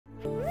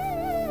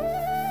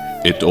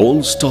It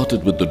all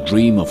started with the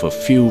dream of a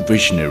few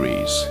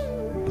visionaries,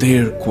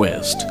 their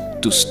quest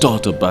to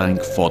start a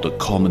bank for the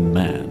common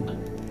man.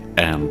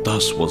 And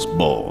thus was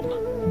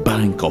born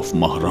Bank of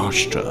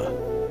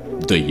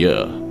Maharashtra. The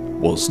year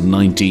was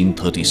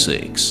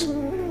 1936.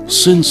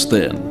 Since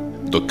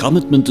then, the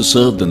commitment to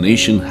serve the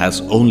nation has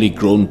only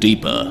grown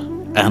deeper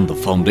and the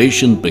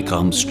foundation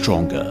become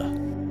stronger.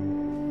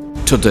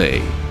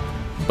 Today,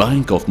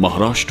 Bank of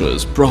Maharashtra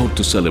is proud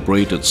to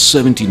celebrate its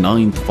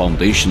 79th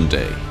Foundation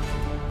Day.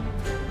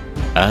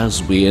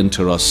 As we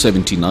enter our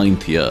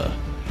 79th year,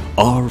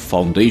 our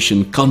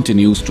foundation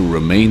continues to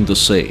remain the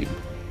same: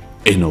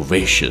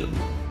 innovation.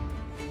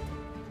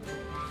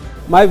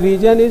 My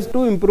vision is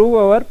to improve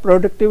our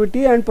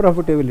productivity and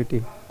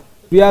profitability.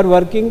 We are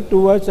working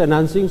towards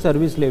enhancing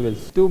service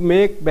levels to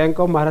make Bank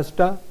of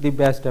Maharashtra the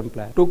best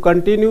employer, to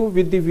continue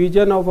with the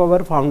vision of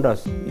our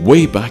founders.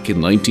 Way back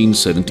in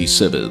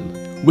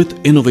 1977, with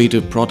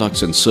innovative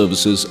products and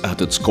services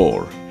at its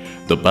core,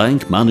 the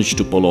bank managed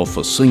to pull off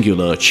a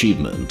singular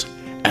achievement,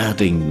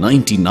 adding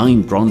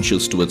 99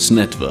 branches to its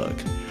network,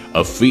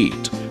 a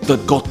feat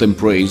that got them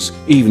praise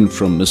even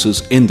from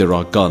Mrs.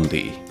 Indira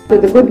Gandhi. To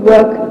the good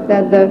work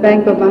that the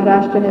Bank of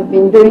Maharashtra has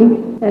been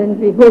doing, and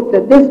we hope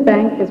that this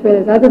bank as well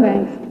as other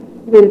banks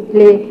will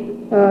play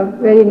a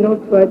very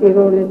noteworthy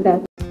role in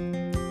that.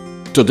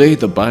 Today,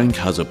 the bank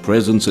has a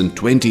presence in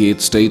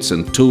 28 states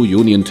and 2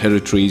 union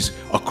territories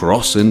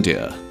across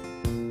India.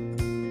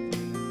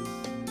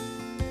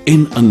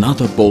 In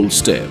another bold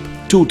step,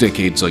 2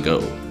 decades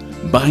ago,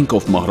 Bank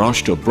of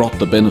Maharashtra brought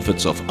the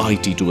benefits of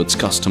IT to its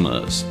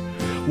customers,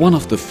 one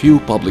of the few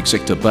public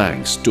sector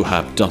banks to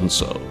have done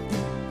so.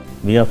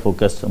 We are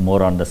focused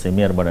more on the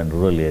semi-urban and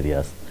rural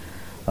areas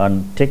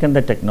and taken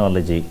the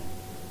technology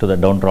to the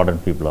downtrodden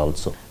people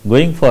also.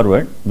 Going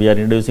forward, we are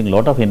introducing a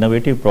lot of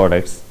innovative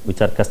products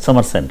which are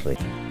customer-centric.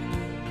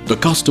 The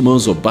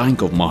customers of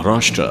Bank of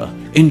Maharashtra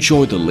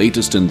enjoy the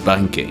latest in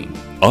banking.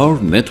 Our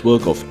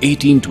network of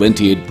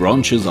 1828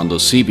 branches under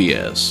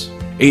CBS,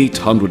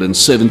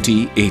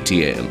 870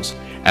 ATMs,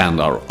 and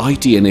our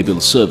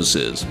IT-enabled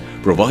services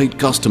provide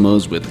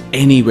customers with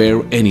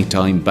anywhere,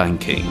 anytime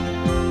banking.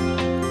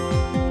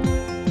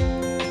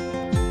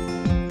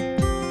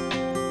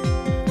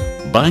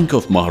 Bank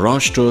of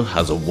Maharashtra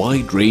has a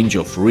wide range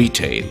of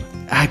retail,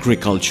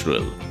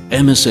 agricultural,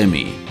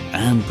 MSME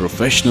and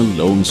professional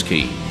loan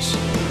schemes.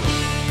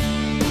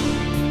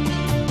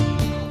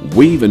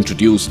 We've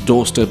introduced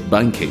doorstep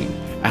banking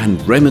and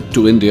Remit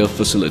to India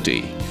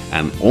facility,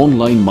 an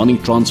online money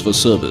transfer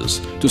service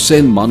to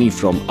send money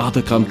from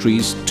other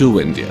countries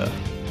to India.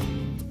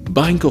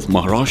 Bank of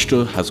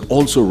Maharashtra has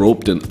also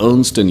roped in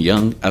Ernst &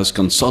 Young as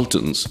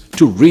consultants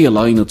to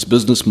realign its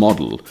business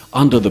model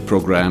under the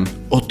program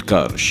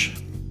Utkarsh.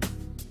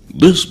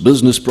 This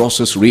business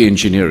process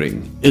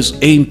re-engineering is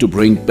aimed to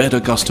bring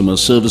better customer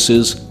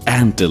services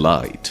and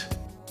delight.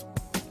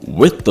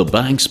 With the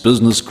bank's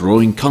business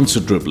growing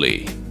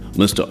considerably,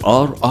 Mr.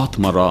 R.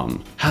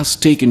 Atmaram has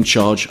taken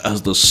charge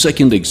as the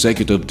second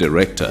executive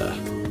director.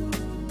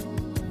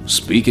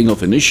 Speaking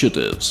of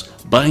initiatives,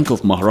 Bank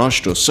of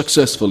Maharashtra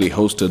successfully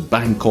hosted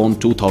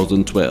BankCon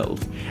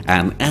 2012,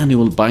 an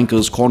annual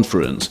bankers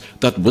conference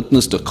that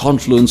witnessed a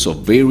confluence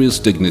of various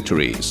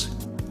dignitaries.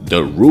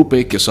 The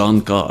RuPay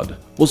Kisan card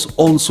was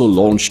also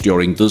launched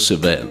during this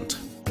event.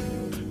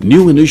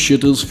 New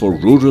initiatives for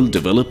rural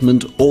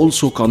development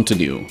also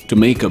continue to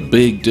make a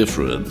big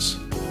difference.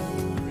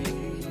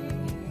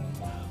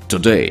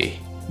 Today,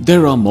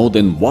 there are more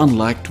than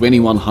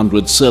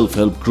 1,21,000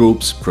 self-help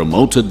groups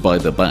promoted by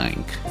the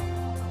bank.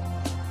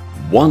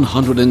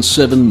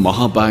 107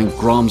 Mahabank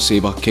Gram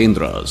Seva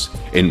Kendras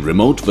in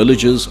remote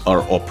villages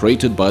are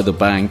operated by the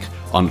bank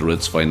under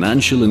its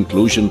financial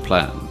inclusion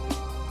plan.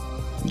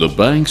 The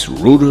bank's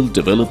rural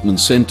development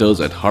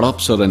centers at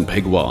Hadapsar and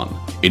Bhegwan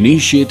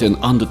initiate and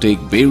undertake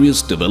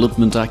various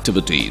development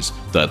activities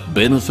that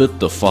benefit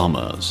the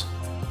farmers.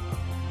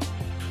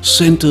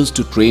 Centers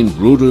to train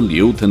rural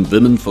youth and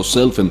women for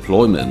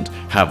self-employment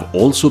have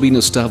also been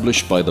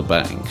established by the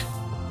bank.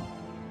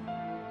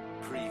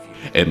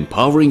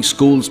 Empowering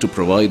schools to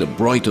provide a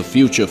brighter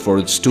future for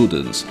its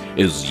students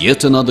is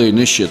yet another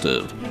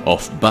initiative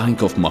of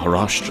Bank of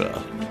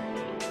Maharashtra.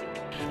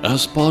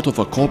 As part of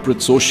our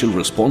corporate social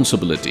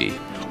responsibility,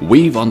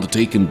 we've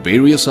undertaken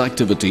various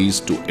activities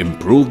to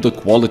improve the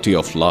quality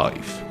of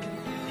life.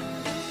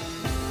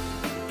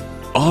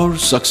 Our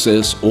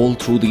success all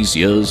through these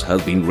years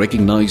has been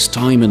recognized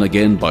time and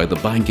again by the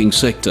banking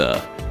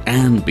sector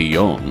and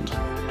beyond.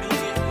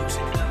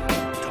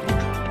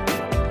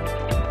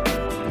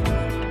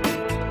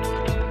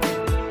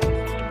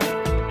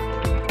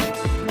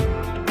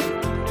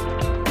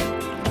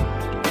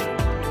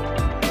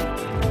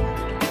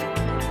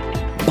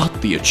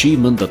 But the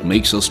achievement that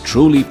makes us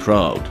truly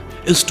proud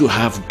is to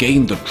have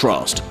gained the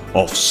trust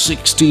of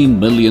 16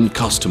 million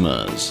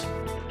customers.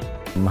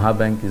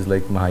 Mahabank is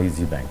like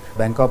Maha-Easy Bank.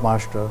 Bank of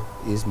Maharashtra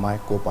is my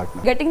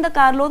co-partner. Getting the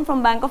car loan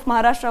from Bank of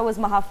Maharashtra was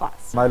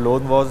Maha-fast. My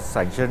loan was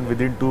sanctioned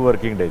within 2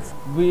 working days.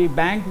 We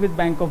banked with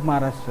Bank of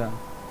Maharashtra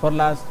for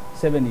last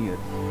 7 years.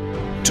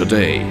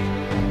 Today,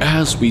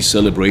 As we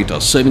celebrate our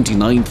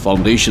 79th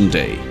Foundation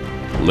Day,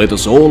 let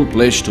us all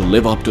pledge to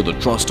live up to the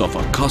trust of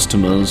our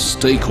customers,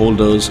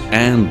 stakeholders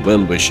and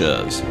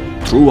well-wishers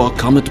through our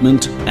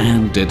commitment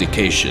and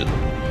dedication.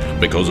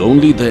 Because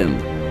only then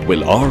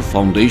will our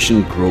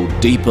foundation grow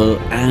deeper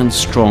and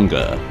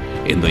stronger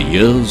in the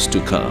years to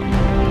come.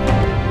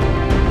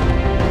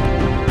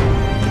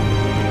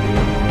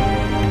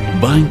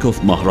 Bank of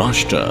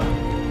Maharashtra,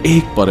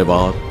 एक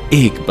परिवार,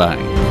 एक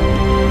bank.